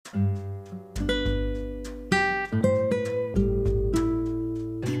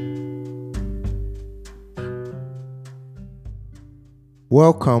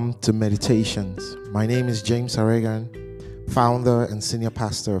Welcome to Meditations. My name is James Aregan, founder and senior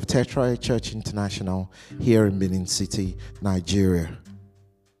pastor of Tetra Church International here in Benin City, Nigeria.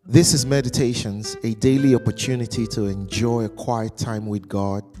 This is Meditations, a daily opportunity to enjoy a quiet time with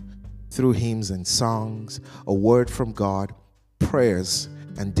God through hymns and songs, a word from God, prayers,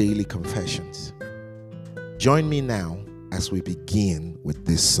 and daily confessions. Join me now as we begin with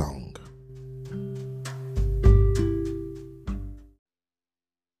this song.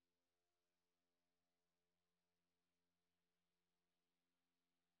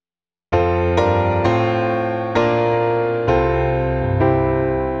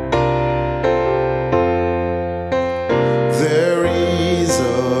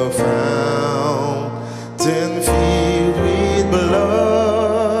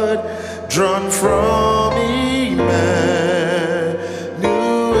 Drawn from Emmanuel's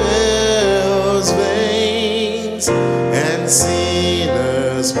veins, and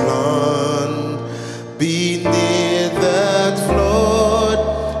sinners blond beneath that flood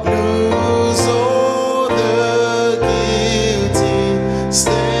lose all the guilty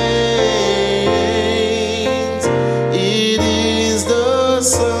stains. It is the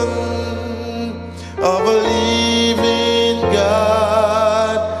Son of a living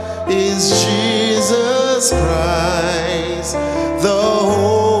God, is Jesus Christ, the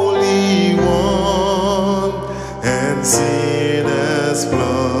Holy One, and sinners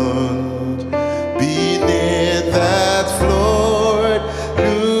blond beneath that flood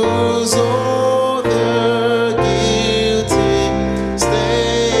lose all the guilty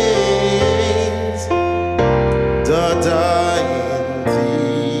stains. The dying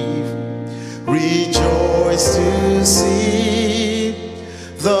thief rejoiced to see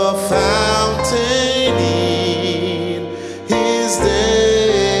the fountain in his day,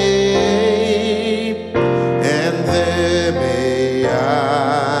 and there may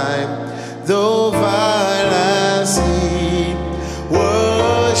I, though vile as he,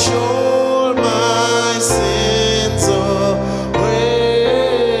 wash all my sins away.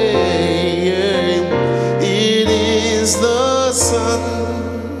 It is the Son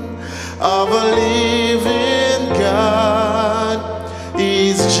of a living God,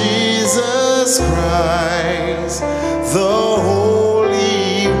 is Jesus Christ, the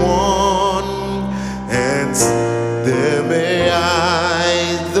Holy One, and there may I,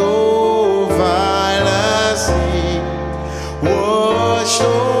 though vile as he, wash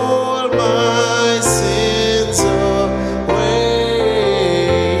all my sins away.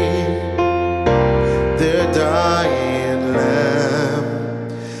 The dying Lamb,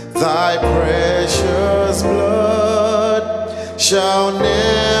 thy precious blood shall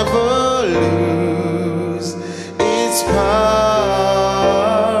never lose its power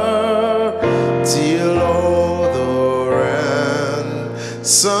till all the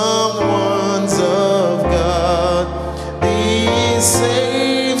ransom ones of God be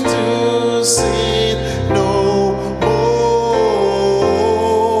saved to sin no more.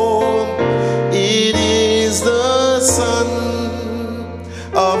 It is the Son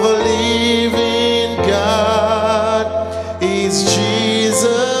of a living God, is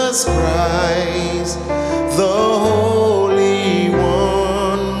Jesus Christ, the Holy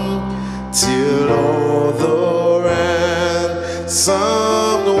One, till all the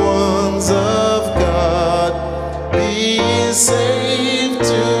ransomed ones of God be saved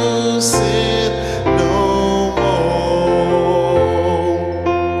to sin no more.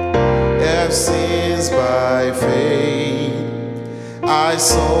 Ever since by faith I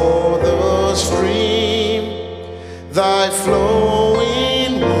saw the stream, thy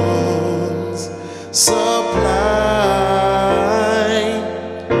flowing wounds supply,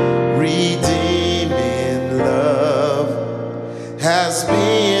 redeeming love has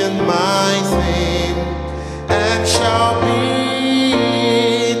been my theme, and shall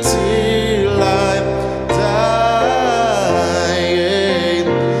be till I die.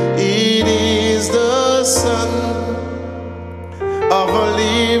 It is the Son of a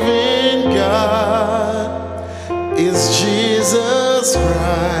living God, is Jesus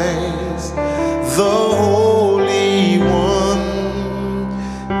Christ, the Holy One.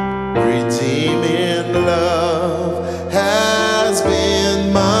 Redeeming love has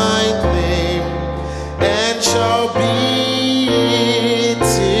been my claim, and shall be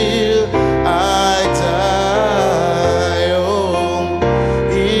till I die. Oh,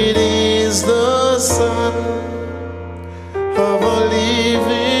 it is the Son of a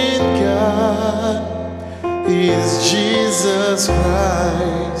living God, is Jesus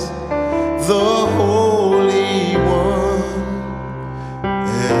Christ, the Holy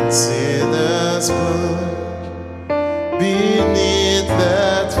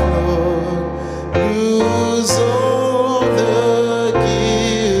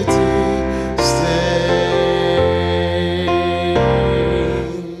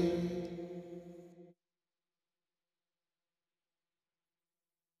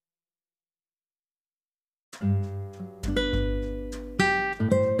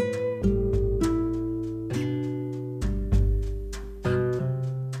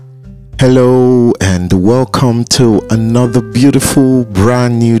Hello and welcome to another beautiful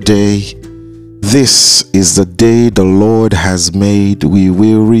brand new day. This is the day the Lord has made. We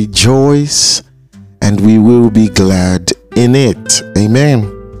will rejoice and we will be glad in it.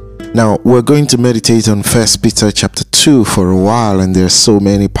 Amen. Now we're going to meditate on 1 Peter chapter 2 for a while, and there's so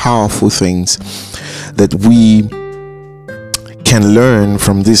many powerful things that we can learn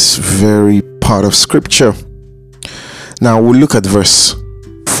from this very part of scripture. Now we'll look at verse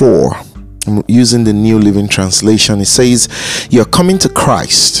 4. I'm using the New Living Translation. It says, "You're coming to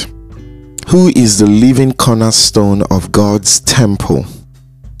Christ, who is the living cornerstone of God's temple.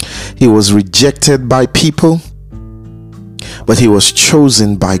 He was rejected by people, but he was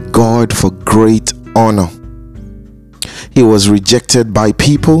chosen by God for great honor." He was rejected by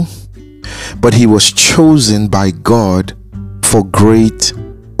people, but he was chosen by God for great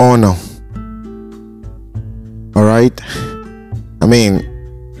honor. All right? I mean,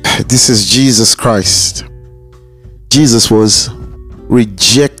 this is Jesus Christ. Jesus was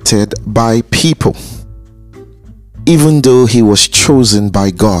rejected by people, even though he was chosen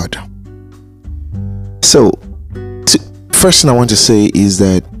by God. So, first thing I want to say is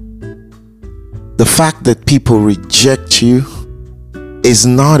that the fact that people reject you is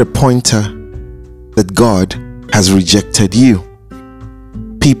not a pointer that God has rejected you.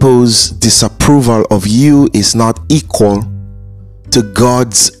 People's disapproval of you is not equal to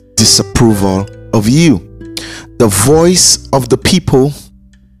God's disapproval of you. The voice of the people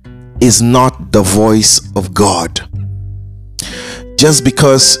is not the voice of God. Just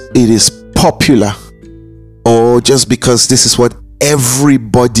because it is popular, or just because this is what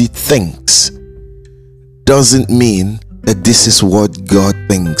everybody thinks, doesn't mean that this is what God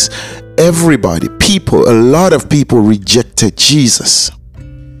thinks. Everybody, people, a lot of people rejected Jesus.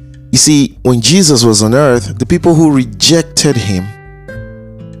 You see, when Jesus was on earth, the people who rejected him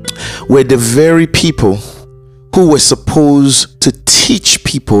were the very people who were supposed to teach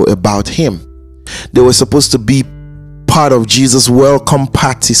people about him. They were supposed to be part of Jesus' welcome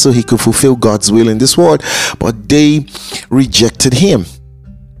party so he could fulfill God's will in this world, but they rejected him.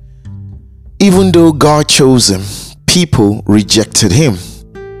 Even though God chose him, people rejected him.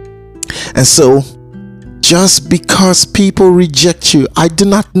 And so, just because people reject you, I do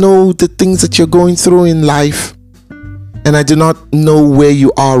not know the things that you're going through in life, and I do not know where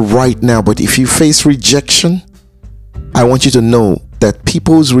you are right now, but if you face rejection, I want you to know that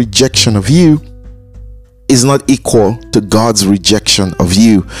people's rejection of you is not equal to God's rejection of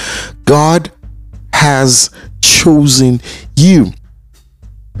you. God has chosen you.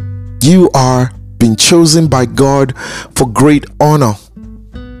 You are being chosen by God for great honor.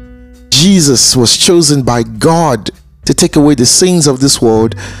 Jesus was chosen by God to take away the sins of this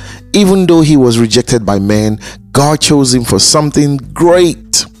world. Even though he was rejected by men, God chose him for something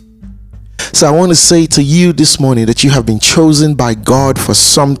great. So I want to say to you this morning that you have been chosen by God for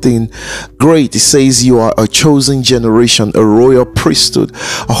something great. It says you are a chosen generation, a royal priesthood,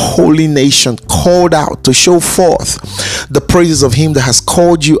 a holy nation, called out to show forth the praises of him that has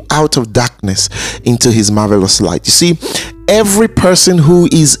called you out of darkness into his marvelous light. You see, every person who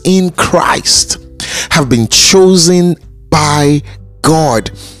is in Christ have been chosen by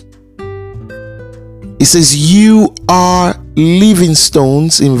God. It says you are living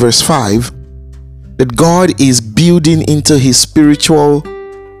stones in verse 5 that God is building into his spiritual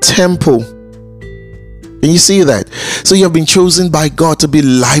temple. Can you see that? So you have been chosen by God to be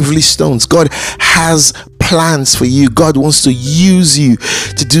lively stones. God has plans for you. God wants to use you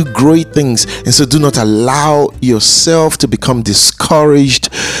to do great things. And so do not allow yourself to become discouraged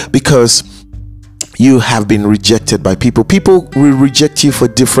because you have been rejected by people. People will reject you for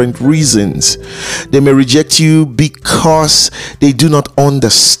different reasons. They may reject you because they do not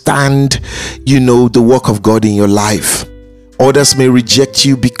understand, the work of God in your life. Others may reject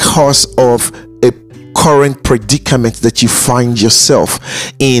you because of a current predicament that you find yourself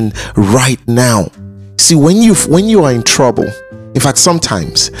in right now. See, when you are in trouble, in fact,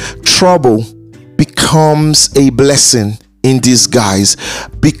 sometimes trouble becomes a blessing in disguise,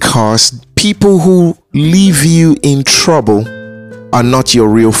 because people who leave you in trouble are not your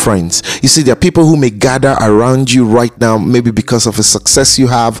real friends. You see, there are people who may gather around you right now, maybe because of a success you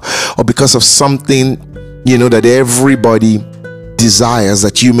have, or because of something, that everybody desires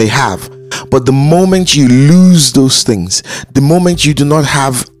that you may have. But the moment you lose those things, the moment you do not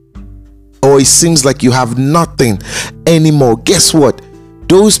have, or it seems like you have nothing anymore, guess what?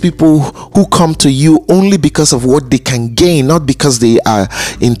 Those people who come to you only because of what they can gain, not because they are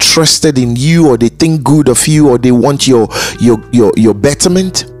interested in you, or they think good of you, or they want your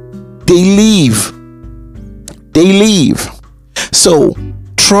betterment, they leave. So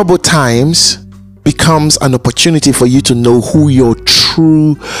troubled times becomes an opportunity for you to know who your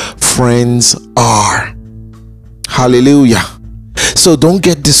true friends are. Hallelujah. So don't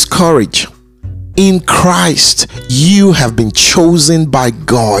get discouraged. In Christ, you have been chosen by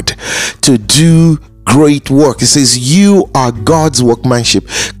God to do great work. It says you are God's workmanship,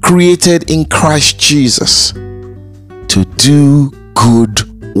 created in Christ Jesus to do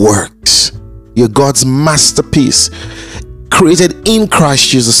good works. You're God's masterpiece, created in Christ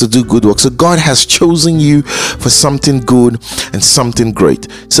Jesus to do good works. So God has chosen you for something good and something great.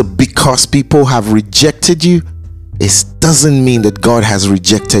 So because people have rejected you, it doesn't mean that God has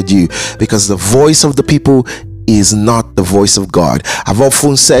rejected you, because the voice of the people is not the voice of God. I've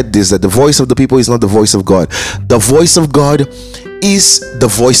often said this, that the voice of the people is not the voice of God. The voice of God is the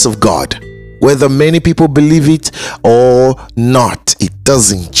voice of God. Whether many people believe it or not, it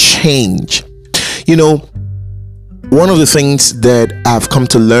doesn't change. You know, one of the things that I've come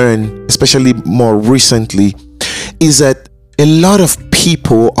to learn, especially more recently, is that a lot of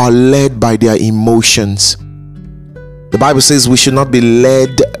people are led by their emotions. The Bible says we should not be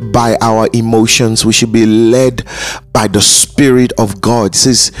led by our emotions. We should be led by the Spirit of God. It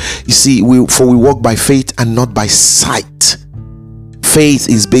says, you see, we walk by faith and not by sight. Faith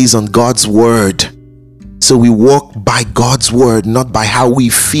is based on God's word. So we walk by God's word, not by how we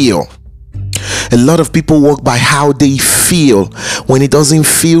feel. A lot of people walk by how they feel. When it doesn't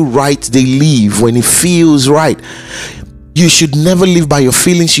feel right, they leave. When it feels right, you should never live by your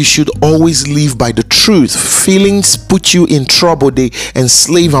feelings. You should always live by the truth. Feelings put you in trouble. They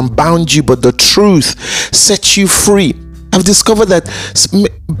enslave and bound you, but the truth sets you free. I've discovered that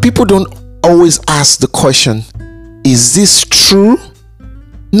people don't always ask the question, is this true?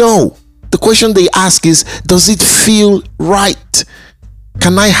 No. The question they ask is, does it feel right?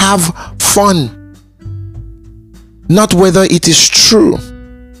 Can I have fun? Not whether it is true.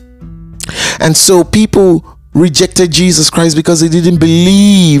 And so people rejected Jesus Christ because they didn't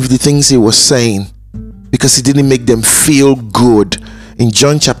believe the things he was saying, because he didn't make them feel good. In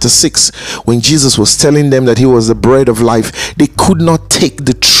John chapter 6, when Jesus was telling them that he was the bread of life, they could not take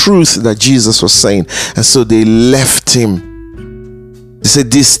the truth that Jesus was saying, and so they left him. They said,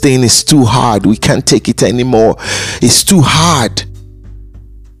 this thing is too hard, we can't take it anymore, it's too hard.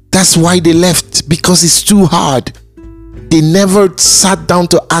 That's why they left, because it's too hard. They never sat down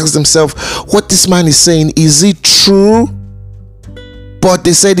to ask themselves, what this man is saying, is it true? But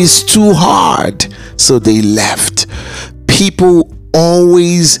they said it's too hard, so they left. People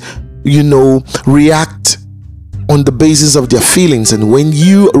always, react on the basis of their feelings, and when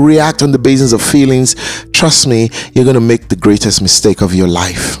you react on the basis of feelings, trust me, you're going to make the greatest mistake of your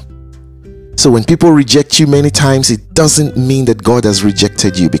life. So when people reject you many times, it doesn't mean that God has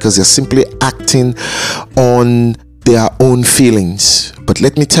rejected you, because they're simply acting on their own feelings. But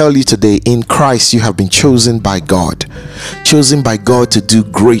let me tell you today, in Christ you have been chosen by God to do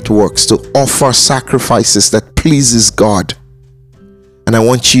great works, to offer sacrifices that pleases God. And I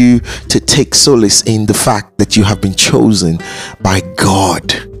want you to take solace in the fact that you have been chosen by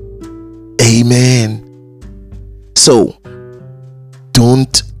God. Amen. So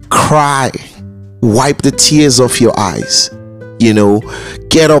don't cry. Wipe the tears off your eyes.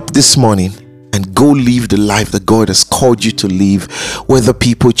 Get up this morning and go live the life that God has called you to live, whether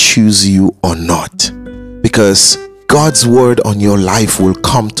people choose you or not. Because God's word on your life will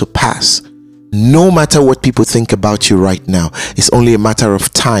come to pass. No matter what people think about you right now, it's only a matter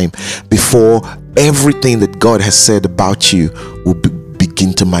of time before everything that God has said about you will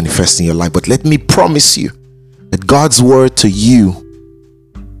begin to manifest in your life. But let me promise you that God's word to you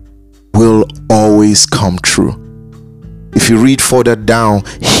will always come true. If you read further down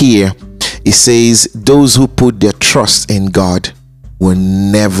here, it says, those who put their trust in God will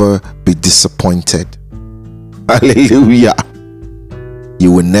never be disappointed. Hallelujah.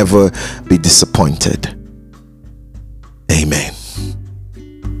 You will never be disappointed. Amen.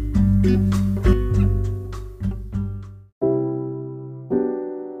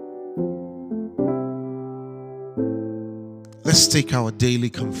 Let's take our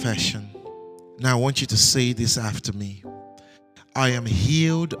daily confession. Now I want you to say this after me. I am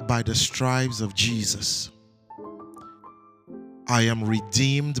healed by the stripes of Jesus. I am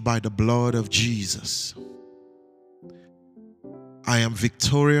redeemed by the blood of Jesus. I am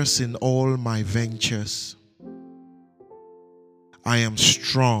victorious in all my ventures. I am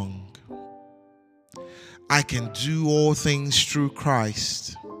strong. I can do all things through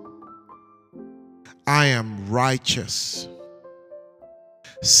Christ. I am righteous.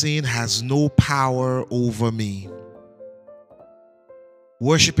 Sin has no power over me.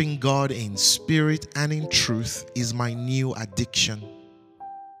 Worshiping God in spirit and in truth is my new addiction.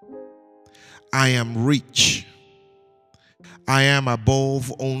 I am rich. I am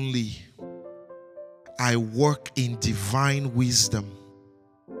above only. I work in divine wisdom.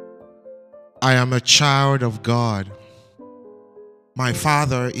 I am a child of God. My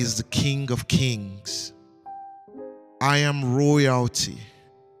Father is the King of Kings. I am royalty.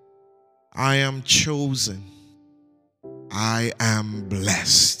 I am chosen. I am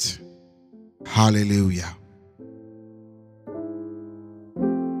blessed. Hallelujah.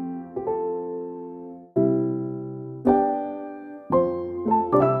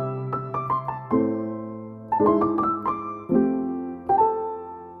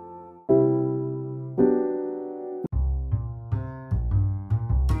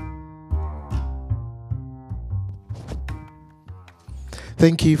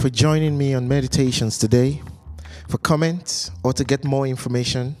 Thank you for joining me on Meditations today. For comments or to get more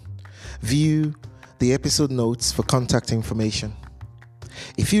information, view the episode notes for contact information.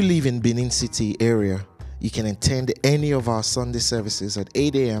 If you live in Benin City area, you can attend any of our Sunday services at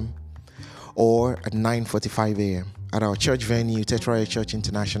 8 a.m. or at 9:45 a.m. at our church venue, Tetraya Church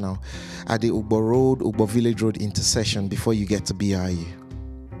International, at the Ugbo Village Road intersection before you get to BIU.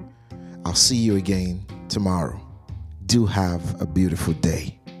 I'll see you again tomorrow. Do have a beautiful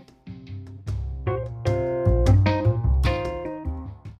day.